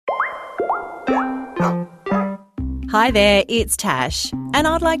Hi there, it's Tash, and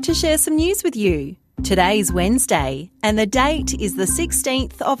I'd like to share some news with you. Today's Wednesday, and the date is the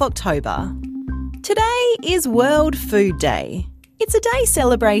 16th of October. Today is World Food Day. It's a day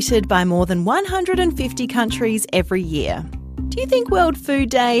celebrated by more than 150 countries every year. Do you think World Food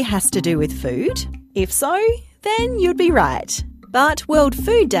Day has to do with food? If so, then you'd be right. But World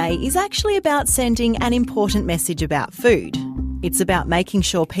Food Day is actually about sending an important message about food. It's about making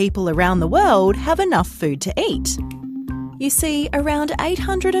sure people around the world have enough food to eat. You see, around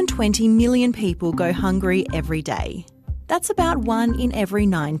 820 million people go hungry every day. That's about 1 in every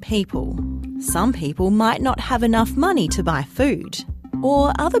 9 people. Some people might not have enough money to buy food.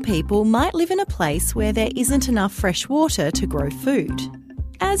 Or other people might live in a place where there isn't enough fresh water to grow food.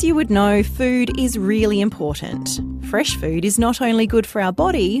 As you would know, food is really important. Fresh food is not only good for our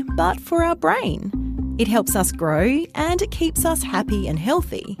body, but for our brain. It helps us grow and it keeps us happy and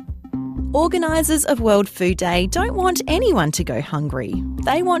healthy. Organisers of World Food Day don't want anyone to go hungry.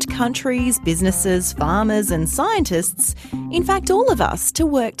 They want countries, businesses, farmers and scientists, in fact all of us, to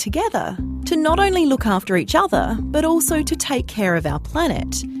work together to not only look after each other, but also to take care of our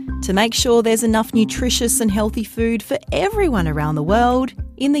planet, to make sure there's enough nutritious and healthy food for everyone around the world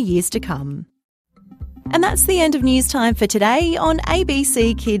in the years to come. And that's the end of news time for today on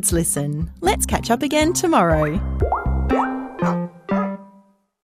ABC Kids Listen. Let's catch up again tomorrow.